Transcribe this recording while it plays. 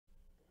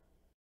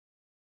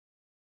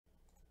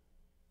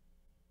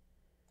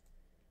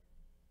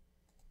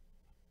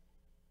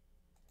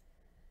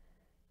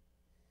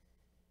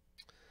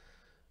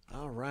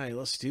All right,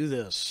 let's do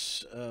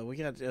this. We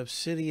got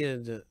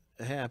Obsidian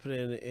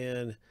happening,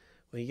 and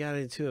when you got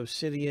into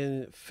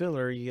Obsidian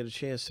filler, you get a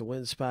chance to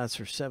win spots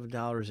for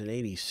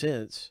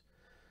 $7.80.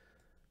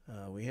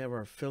 We have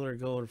our filler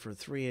going for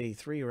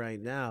 $3.83 right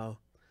now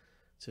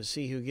to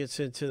see who gets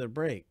into the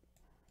break.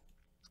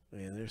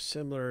 And they're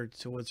similar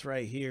to what's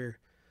right here.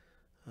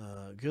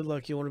 Good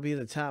luck. You want to be in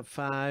the top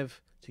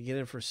 5 to get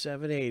in for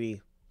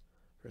 $7.80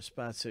 for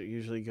spots that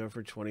usually go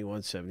for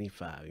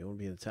 $21.75. You want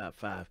to be in the top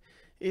 5.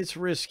 It's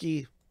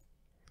risky.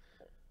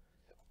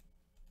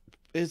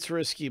 It's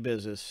risky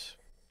business.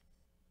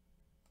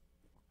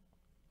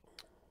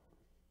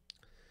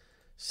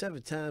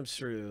 7 times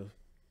through.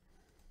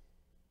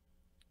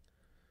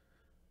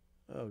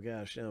 Oh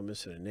gosh, now I'm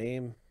missing a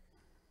name.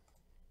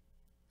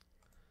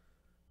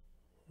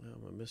 Now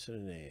I'm missing a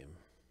name.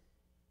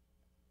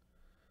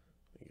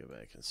 Let me go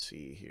back and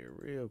see here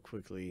real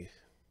quickly.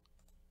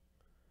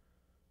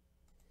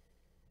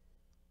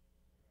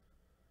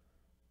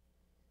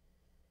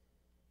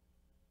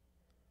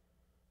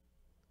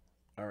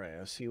 All right,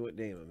 I see what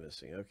name I'm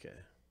missing. Okay.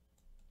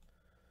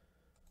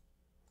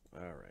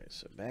 All right,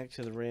 so back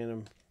to the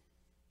random.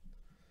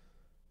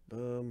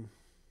 Boom.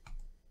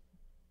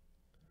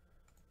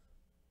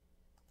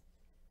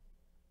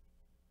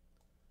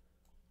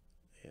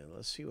 And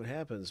let's see what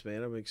happens,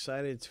 man. I'm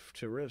excited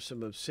to rip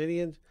some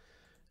Obsidian.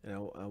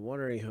 And I'm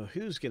wondering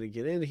who's going to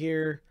get in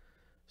here.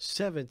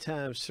 7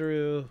 times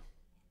through.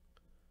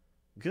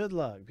 Good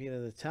luck being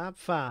in the top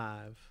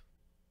 5.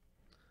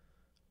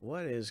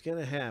 What is going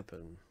to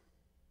happen?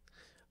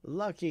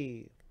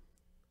 Lucky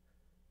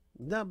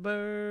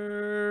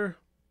number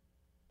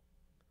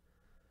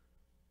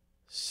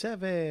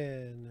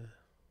 7.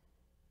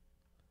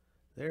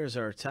 There's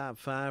our top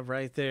 5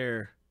 right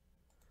there.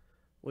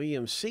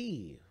 William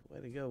C. Way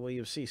to go,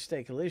 William C.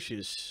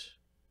 Steakalicious.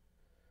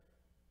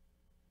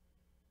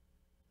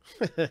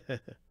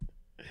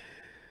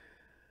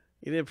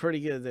 You did pretty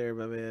good there,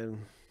 my man.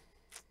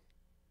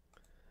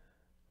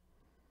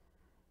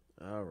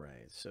 All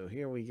right, so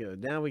here we go.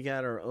 Now we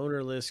got our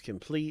owner list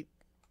complete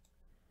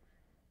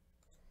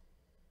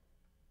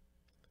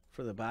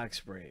for the box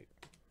break.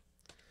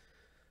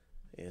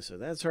 And so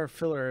that's our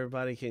filler,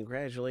 everybody.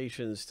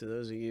 Congratulations to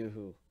those of you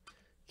who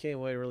came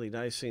away really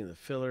nicely in the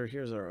filler.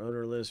 Here's our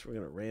owner list. We're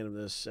going to random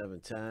this 7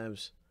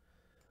 times.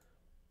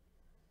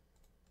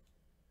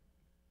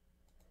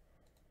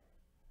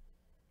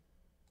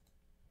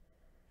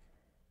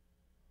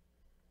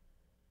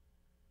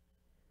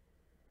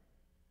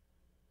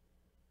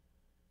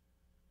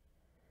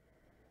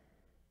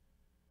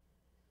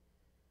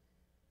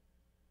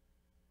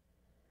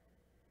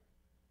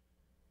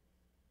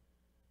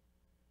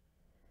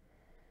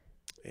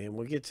 And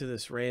we'll get to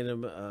this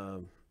random.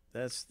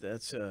 Let's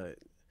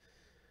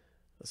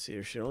see,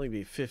 there should only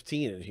be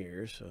 15 in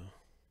here, so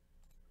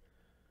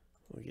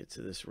we'll get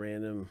to this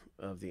random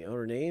of the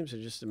owner names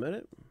in just a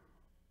minute.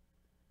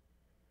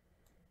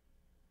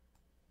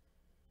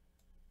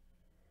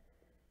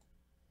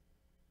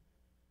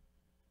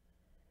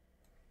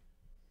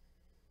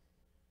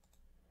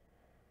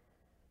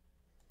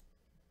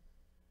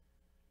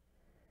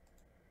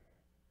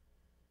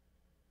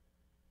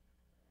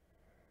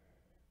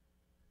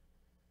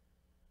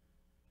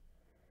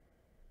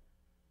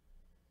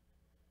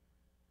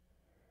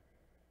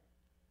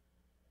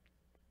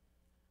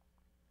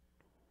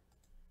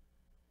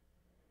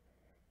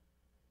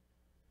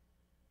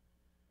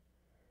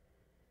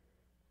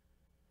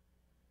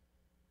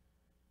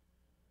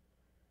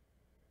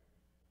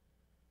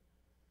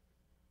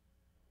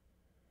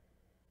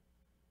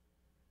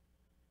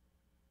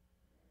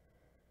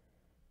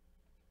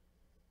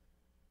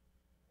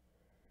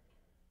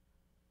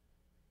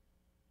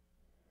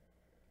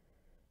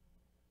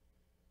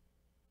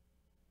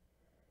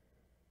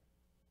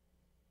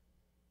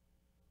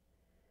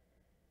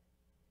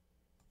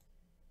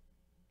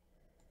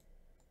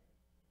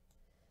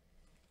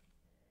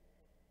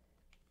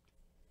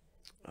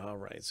 All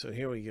right, so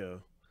here we go.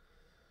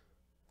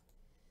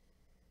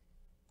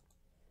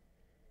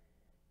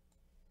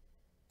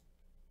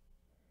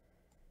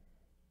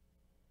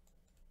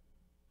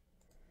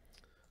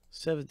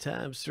 Seven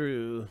times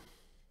through.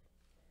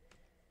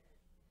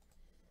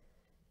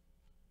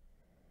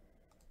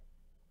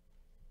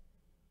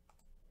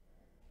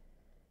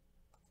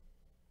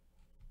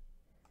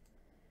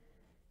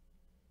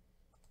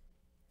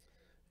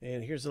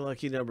 And here's the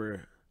lucky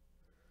number.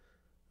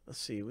 Let's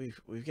see,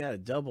 we've got to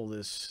double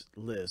this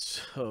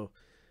list. So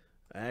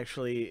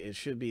actually it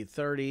should be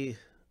 30,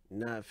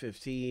 not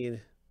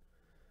 15.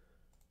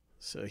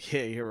 So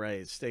yeah, you're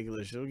right.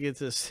 Steakalicious. We'll get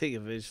this thing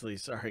eventually.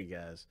 Sorry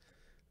guys.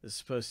 This is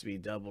supposed to be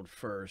doubled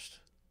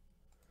first.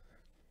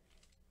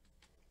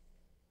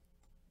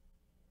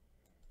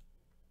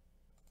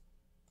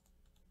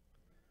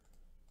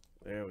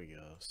 There we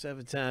go.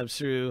 7 times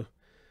through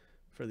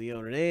for the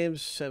owner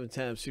names, 7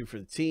 times through for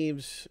the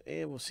teams,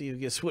 and we'll see who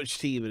gets which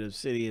team in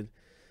Obsidian.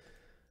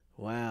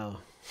 Wow.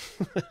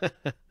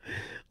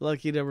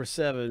 Lucky number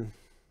 7.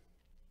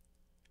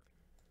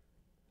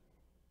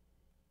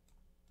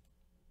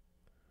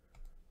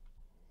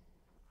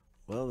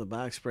 Well, the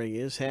box break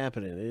is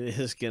happening. It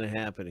is going to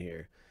happen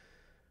here.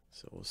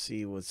 So we'll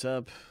see what's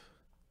up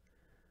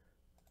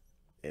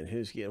and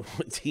who's getting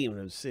what team in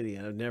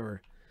Obsidian. I've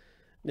never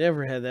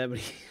had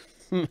that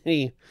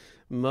many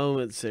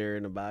moments there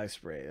in the box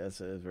break. That's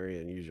very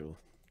unusual.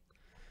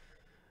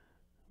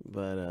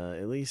 But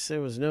at least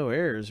there was no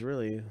errors,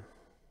 really.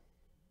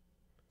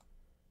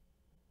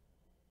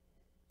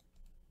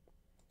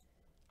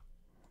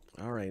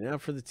 All right, now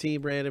for the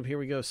team random. Here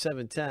we go,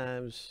 7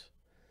 times.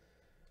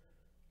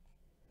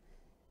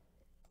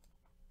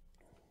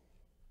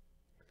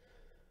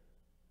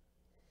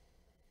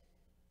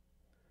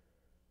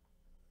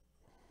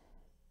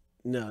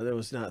 No, there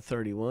was not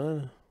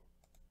 31.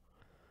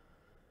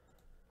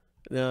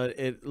 No,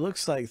 it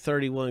looks like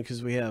 31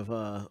 because we have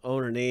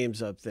owner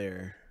names up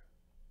there.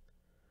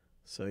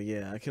 So,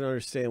 yeah, I can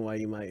understand why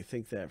you might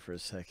think that for a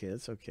second.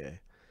 It's okay.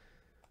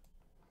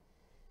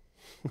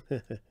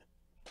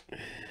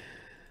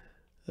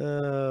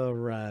 All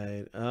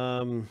right.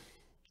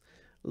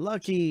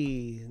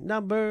 Lucky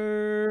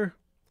number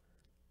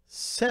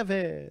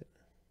 7.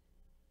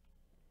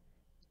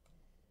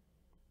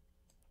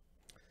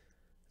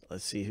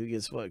 Let's see who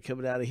gets what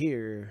coming out of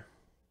here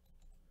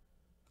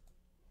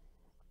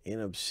in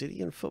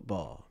Obsidian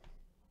football.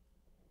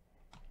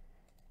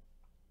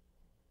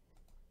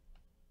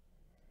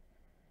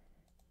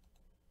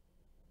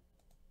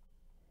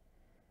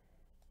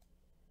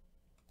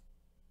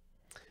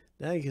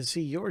 Now you can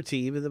see your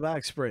team in the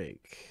box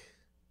break.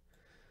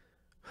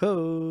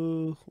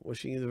 Ho!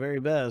 Wishing you the very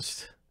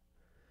best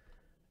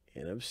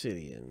in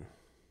Obsidian.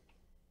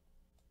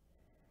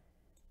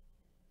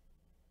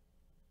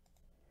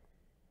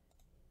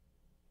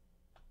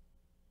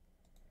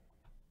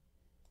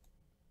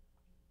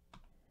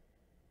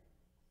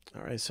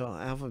 All right, so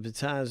I'll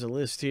alphabetize the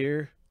list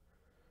here.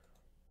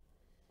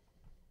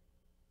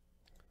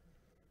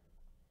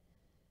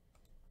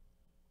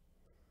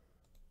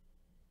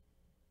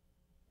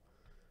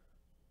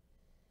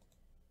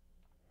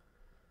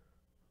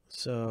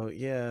 So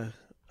yeah,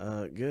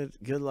 good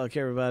luck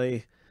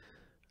everybody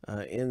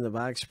in the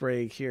box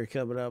break here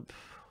coming up.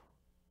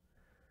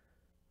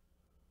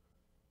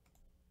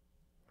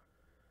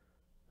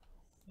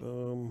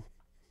 Boom.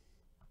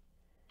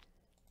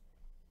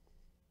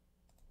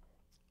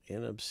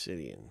 In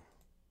Obsidian.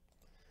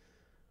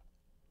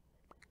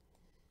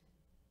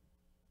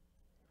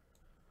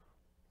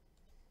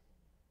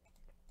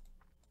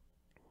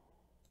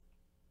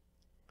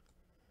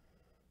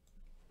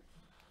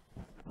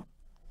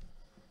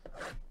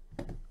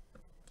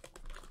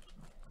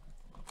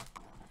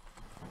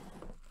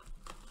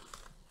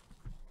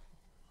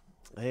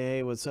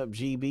 Hey, what's up,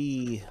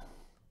 GB?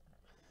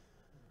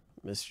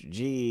 Mr.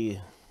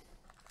 G.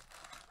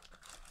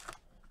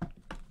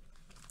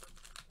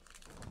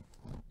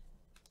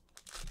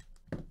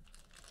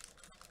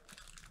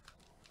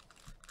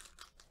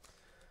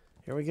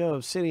 Here we go,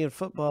 Obsidian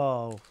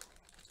football.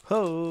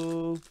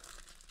 Ho!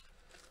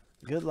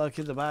 Good luck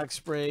in the box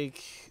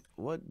break.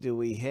 What do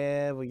we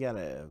have? We got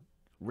a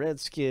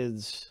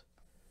Redskins.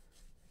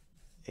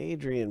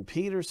 Adrian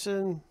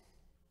Peterson.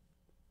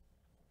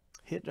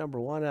 Hit number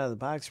 1 out of the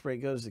box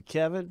break goes to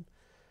Kevin.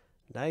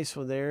 Nice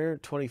one there.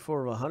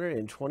 24 of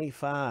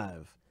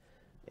 125.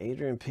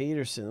 Adrian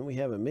Peterson. Then we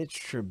have a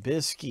Mitch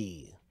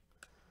Trubisky.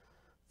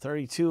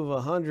 32 of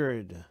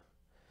 100.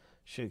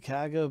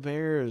 Chicago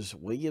Bears.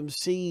 William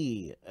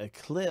C.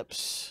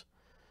 Eclipse.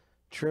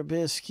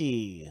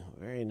 Trubisky.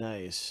 Very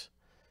nice.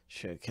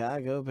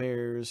 Chicago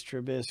Bears.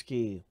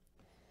 Trubisky.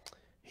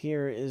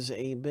 Here is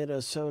a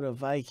Minnesota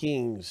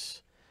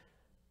Vikings.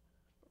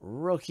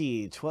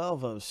 Rookie,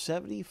 12 of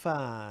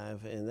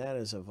 75, and that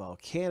is a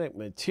volcanic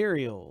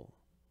material.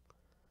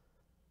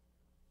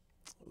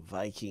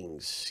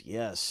 Vikings,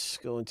 yes,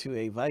 going to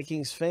a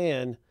Vikings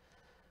fan,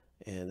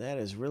 and that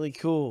is really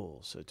cool.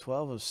 So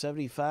 12 of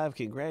 75,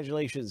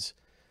 congratulations,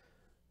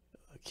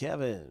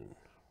 Kevin.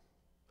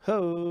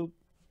 Hope.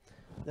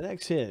 The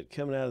next hit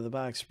coming out of the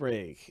box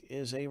break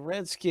is a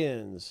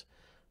Redskins,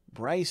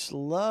 Bryce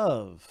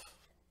Love,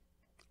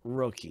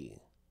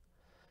 rookie.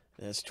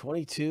 That's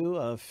 22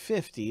 of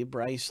 50,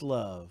 Bryce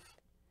Love.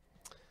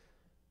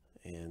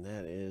 And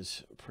that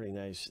is pretty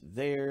nice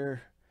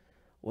there.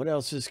 What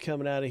else is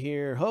coming out of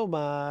here? Oh,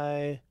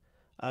 my.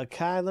 A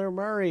Kyler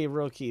Murray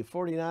rookie,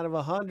 49 of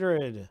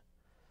 100.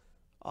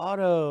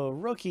 Auto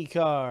rookie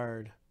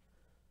card.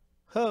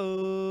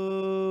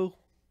 Ho.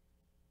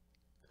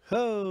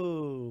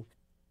 Ho.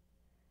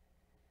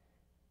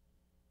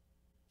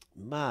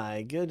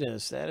 My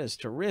goodness, that is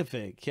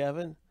terrific,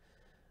 Kevin.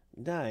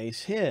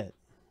 Nice hit.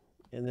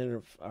 And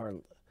then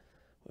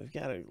we've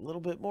got a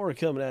little bit more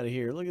coming out of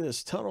here. Look at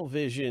this tunnel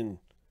vision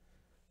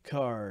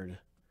card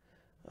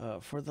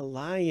for the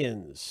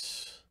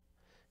Lions.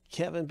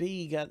 Kevin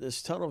B got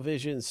this tunnel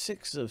vision,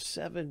 6 of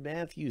 7.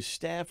 Matthew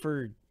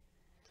Stafford.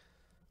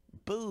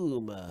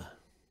 Boom.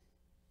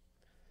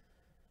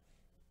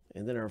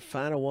 And then our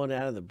final one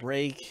out of the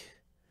break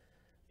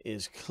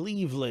is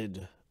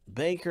Cleveland.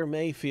 Baker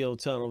Mayfield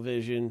tunnel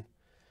vision.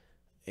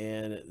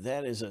 And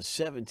that is a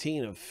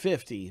 17 of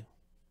 50.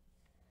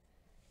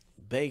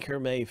 Baker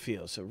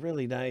Mayfield. So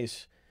really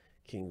nice.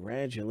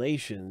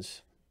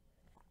 Congratulations.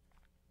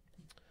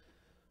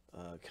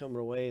 Coming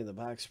away in the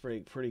box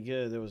break pretty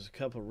good. There was a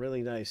couple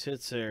really nice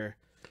hits there.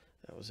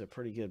 That was a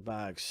pretty good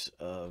box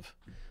of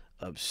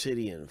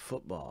Obsidian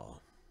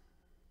football.